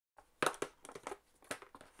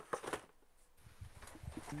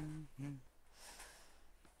So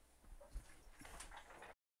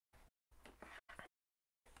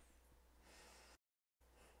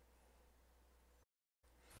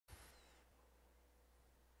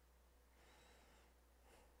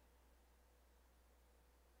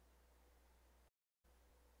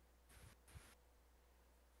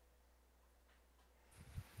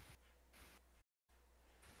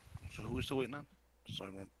who are we still waiting on?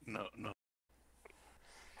 Sorry, no.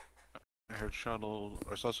 I heard shuttle.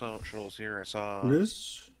 I saw some shuttles here. I saw.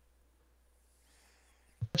 This?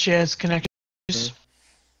 Yes, connectors.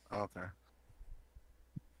 Okay.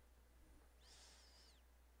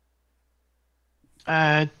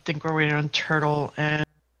 I think we're waiting on Turtle and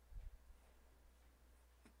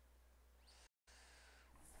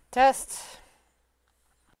Test.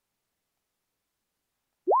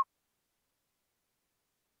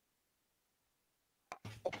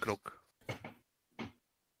 Croak.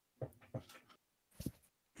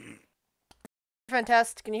 Friend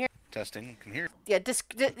test. Can you hear? Testing. Can hear. Yeah,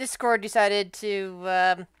 Discord decided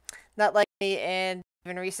to not like me and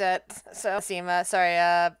even reset. So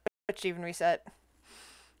sorry, Twitch even reset.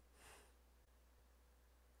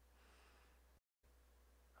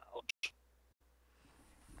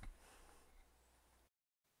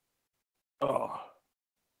 Oh.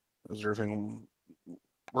 Is everything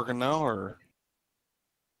working now, or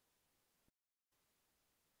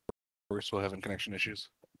are we still having connection issues?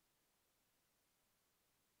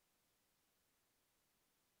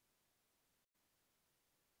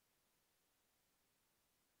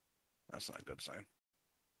 That's not a good sign.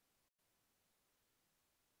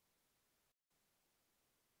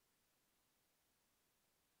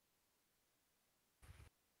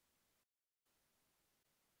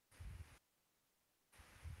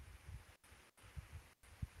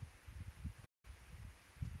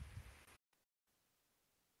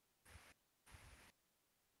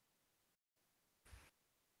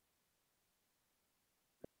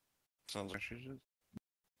 Sounds like issues.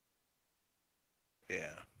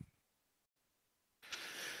 Yeah.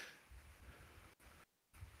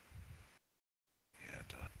 Yeah, it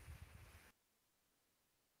does.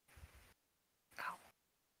 Ow.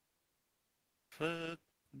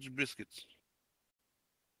 Fudge biscuits.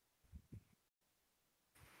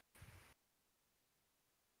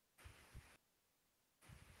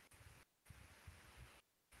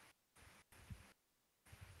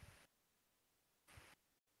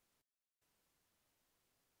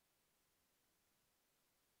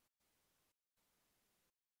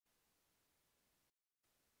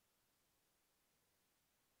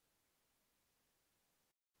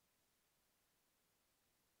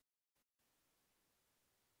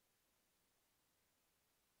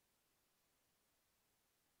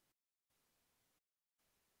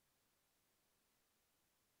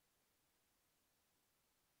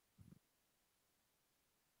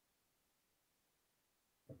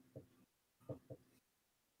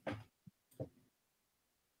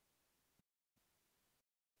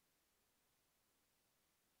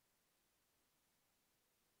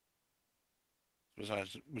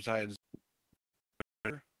 Besides.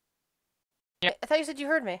 Yeah. I thought you said you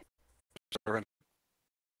heard me.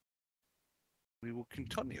 We will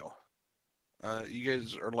continue. You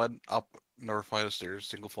guys are led up another flight of stairs,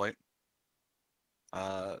 single flight.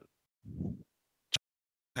 Having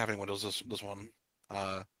windows this one.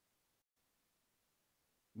 But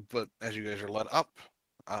as you guys are led up,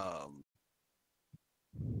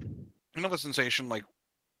 you know the sensation like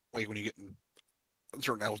when you get in a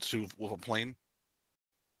certain altitude with a plane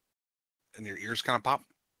and your ears kind of pop?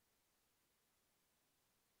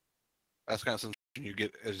 That's kind of sensation you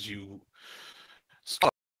get as you saw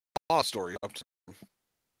a story up to.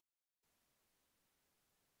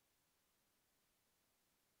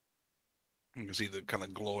 You can see the kind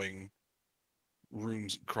of glowing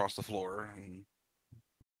rooms across the floor and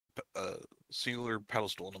a singular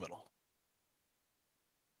pedestal in the middle.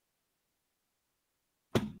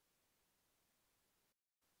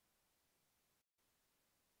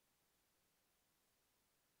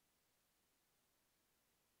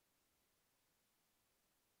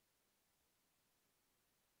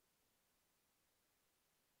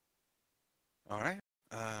 All right.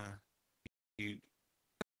 You in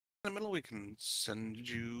the middle. We can send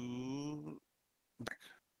you back.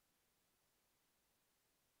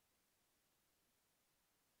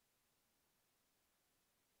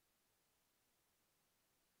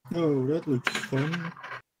 Oh, that looks fun.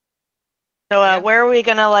 So, Yeah. where are we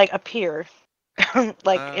gonna like appear?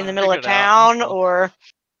 Like in the middle of Figured out town, myself. or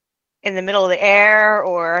in the middle of the air,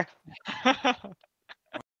 or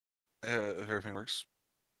If everything works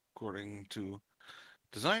according to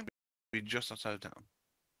design, be just outside of town.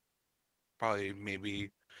 probably maybe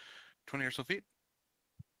 20 or so feet.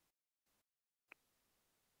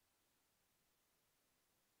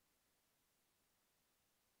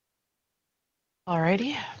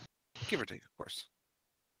 Alrighty. Give or take, of course.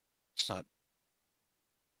 It's not.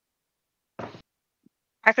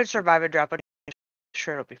 I could survive a drop, but I'm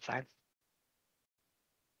sure it'll be fine.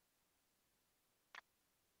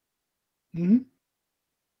 Mm-hmm.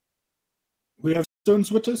 We have stone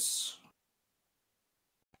switches.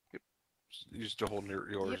 You just hold near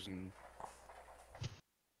yours, and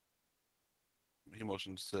he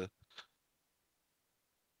motions to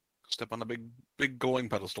step on the big glowing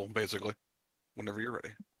pedestal, basically, whenever you're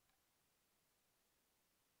ready.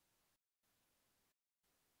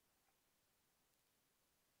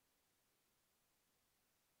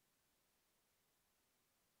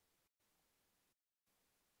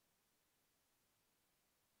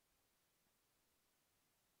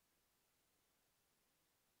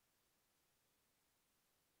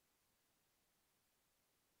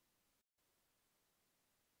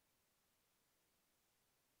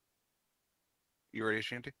 You ready,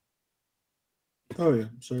 Shanty? Oh yeah,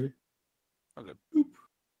 I'm sorry. Okay. Oop.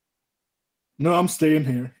 No, I'm staying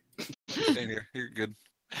here. You're staying here. You're good.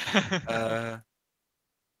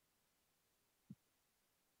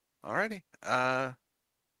 Alrighty.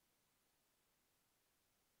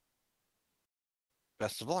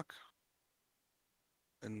 Best of luck.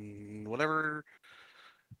 And whatever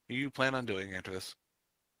you plan on doing after this.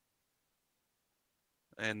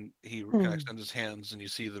 And he kind of extends his hands, and you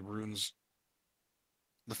see the runes,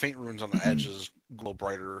 the faint runes on the edges glow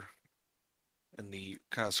brighter, and the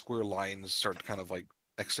kind of square lines start to kind of like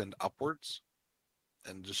extend upwards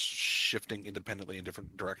and just shifting independently in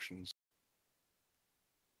different directions.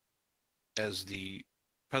 As the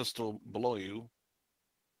pedestal below you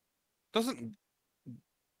doesn't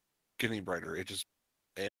get any brighter, it just,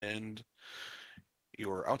 and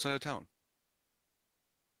you're outside of town.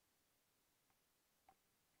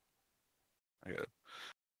 I got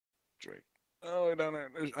Drake. Oh, down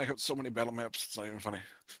there. I have so many battle maps. It's not even funny.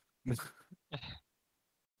 The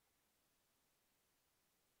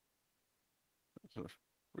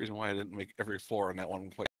reason why I didn't make every floor on that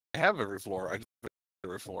one place. I have every floor. I just make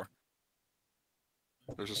every floor.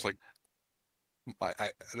 There's just like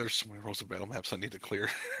there's so many rows of battle maps I need to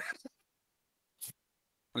clear.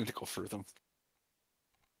 I need to go through them.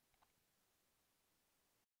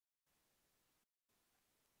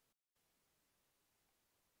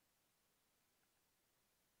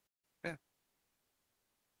 Yeah.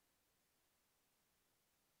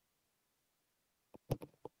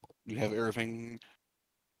 You have everything.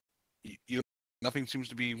 You nothing seems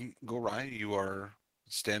to be go awry. You are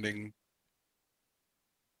standing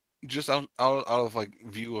just out of like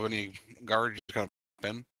view of any guard. You just kind of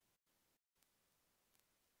bend,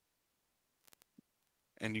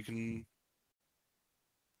 and you can.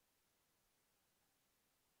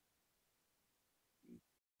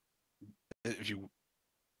 If you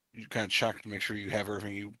kind of check to make sure you have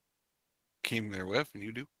everything you came there with, and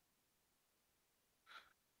you do.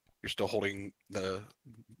 You're still holding the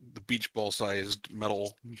beach ball sized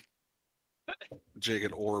metal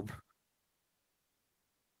jagged orb.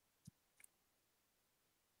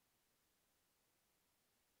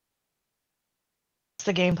 What's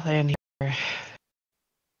the game plan here?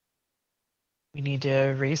 We need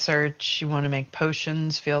to research. You want to make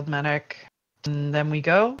potions, field medic, and then we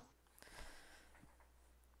go?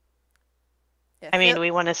 Yeah, I mean,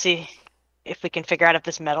 we want to see if we can figure out if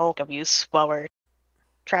this metal of use while we're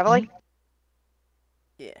traveling.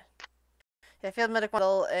 yeah. Yeah, field medic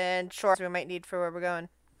model and shorts we might need for where we're going.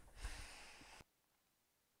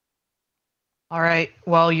 All right.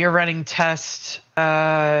 While you're running tests,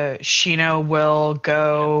 Shino will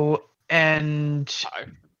go and I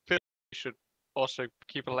feel we should also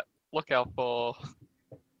keep a lookout for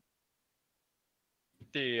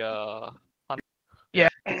the yeah.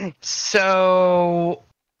 So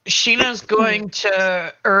Shino's going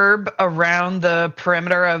to herb around the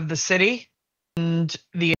perimeter of the city, and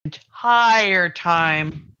the entire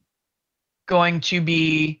time going to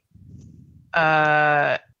be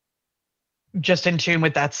just in tune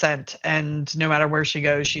with that scent, and no matter where she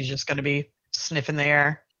goes, she's just going to be sniffing the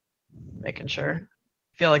air, making sure.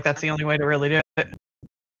 I feel like that's the only way to really do it.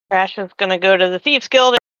 Crash is gonna go to the Thieves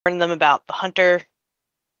Guild and warn them about the hunter.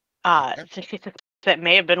 That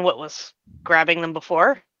may have been what was grabbing them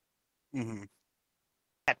before. Mm-hmm.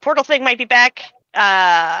 That portal thing might be back.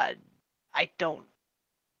 I don't,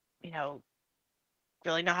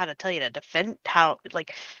 really know how to tell you to defend how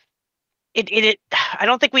it. I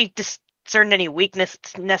don't think we discerned any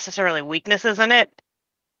necessarily weaknesses in it.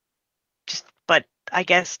 But I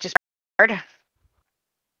guess just Hard.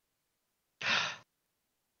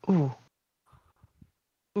 Ooh.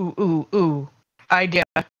 Ooh. Idea.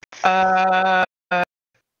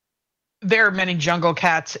 There are many jungle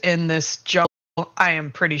cats in this jungle. I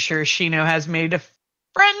am pretty sure Shino has made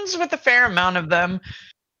friends with a fair amount of them.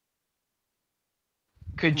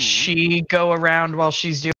 Could she go around while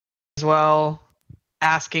she's doing it as well,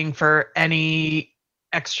 asking for any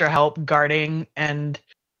extra help guarding, and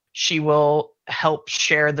she will help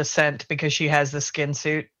share the scent because she has the skin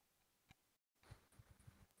suit?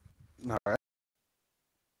 All right.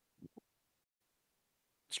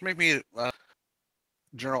 Just make me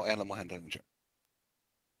general animal handling check.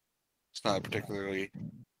 It's not particularly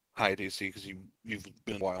high DC because you've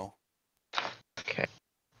been a while. Okay.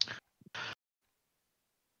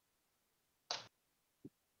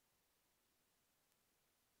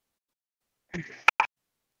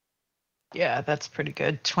 Yeah, that's pretty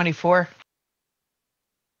good. 24.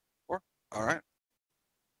 All right.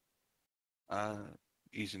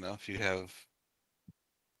 Easy enough. You have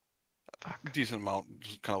a decent amount,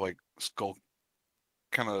 just kind of like skulking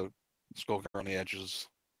around the edges,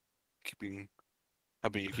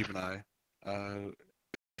 helping you keep an eye.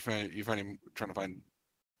 You find him trying to find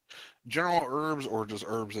general herbs or just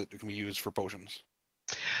herbs that can be used for potions.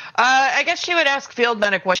 I guess she would ask Field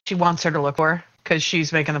Medic what she wants her to look for, because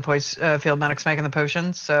she's making the Field Medic's making the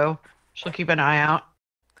potions, so she'll keep an eye out.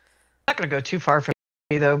 Not gonna go too far from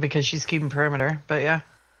me though, because she's keeping perimeter. But yeah.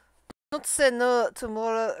 Don't say no to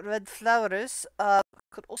more red flowers.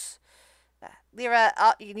 Could also, Lyra,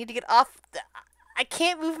 you need to get off. I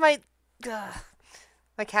can't move my.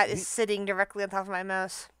 My cat is sitting directly on top of my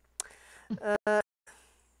mouse.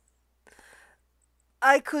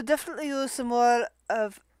 I could definitely use some more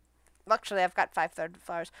of. Actually, I've got 5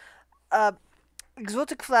 flowers.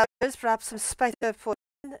 Exotic flowers, perhaps some spider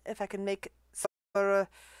poison, if I can make some more.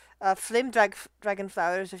 Flame dragon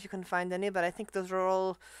flowers, if you can find any, but I think those are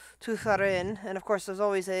all too far in. And of course, there's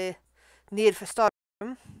always a need for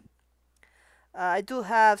starroom. I do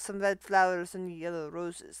have some red flowers and yellow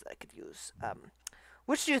roses that I could use.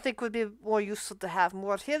 Which do you think would be more useful to have?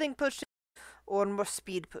 More healing potions or more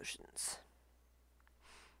speed potions?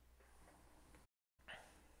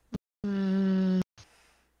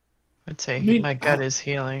 I'd say I mean, my gut is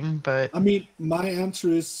healing, but I mean, my answer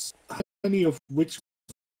is how many of which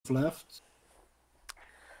left?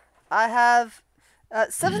 I have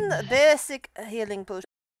 7 basic healing potions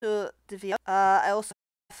to develop. I also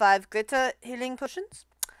have 5 greater healing potions.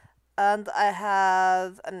 And I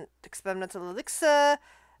have an experimental elixir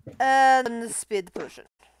and a speed potion.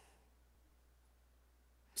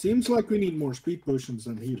 Seems like we need more speed potions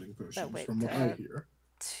than healing potions, wait, from what I hear.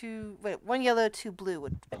 1 yellow, 2 blue.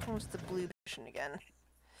 Which one was the blue potion again?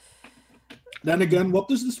 Then again, what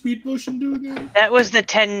does the speed potion do again? That was the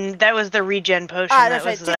 10. That was the regen potion. That's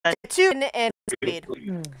that was right. 2 and speed.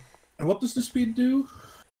 And what does the speed do?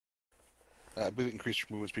 I believe it increased your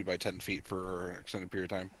movement speed by 10 feet for an extended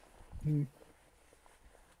period of time.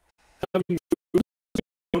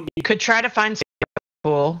 you could try to find something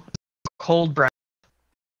cool. Cold breath.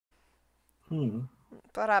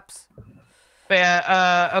 Perhaps. But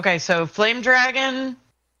yeah, okay, so Flame Dragon.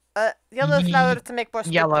 Yellow flower to make more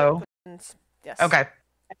speed Yellow. potions. Yes. Okay.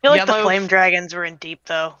 I feel like the Yellow- flame dragons were in deep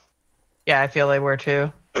though. Yeah, I feel they were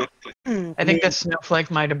too. I think the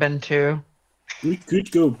snowflake might have been too. We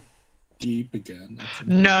could go deep again.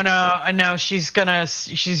 No. She's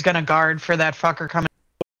gonna guard for that fucker coming.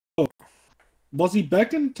 Was he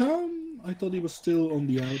back in town? I thought he was still on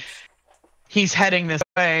the outs. He's heading this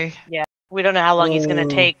way. We don't know how long he's gonna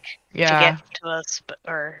take to Yeah, get to us,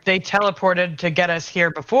 or they teleported to get us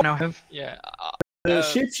here before. No, Yeah. The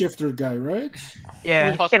shapeshifter guy, right?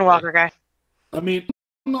 yeah, Possibly. Skinwalker guy. I mean,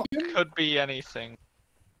 not Could be anything.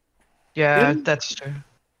 yeah, In- that's true.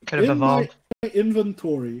 Could have in my evolved.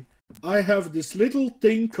 inventory. I have this little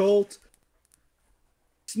thing called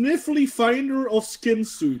Sniffly Finder of Skin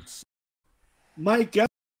Suits. My guess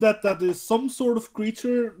is that is some sort of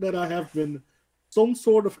creature that I have been some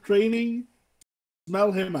sort of training.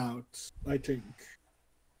 Smell him out, I think.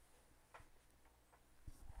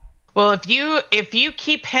 Well, if you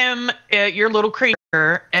keep him your little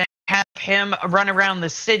creature and have him run around the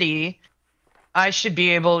city,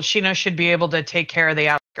 Shino should be able to take care of the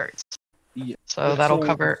outskirts. Yeah. So that'll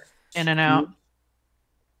cover in and out.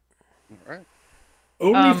 All right.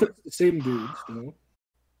 Only if it's the same dude, though.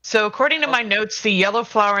 So according to my notes, the yellow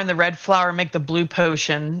flower and the red flower make the blue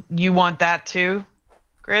potion. You want that too,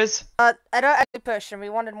 Grizz? I don't have a potion. We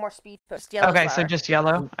wanted more speed potions. Yellow Okay, so flower. just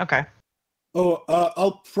yellow. Okay. Oh,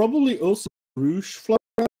 I'll probably also Rouge Flower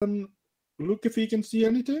and look if he can see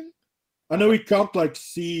anything. I know he can't like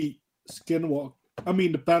see skinwalk. I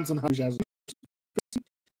mean, depends on how you guys.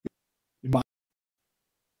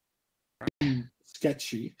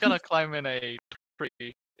 Sketchy Gonna climb in a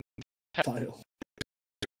tree. style.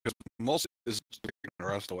 Most is taking the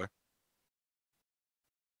rest away.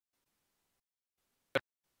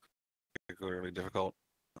 Particularly difficult.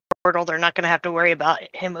 Portal, they're not gonna have to worry about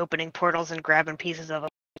him opening portals and grabbing pieces of them.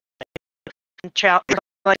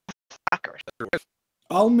 Like fuckers.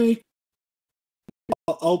 I'll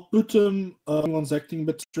put him anyone's acting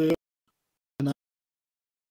betrayal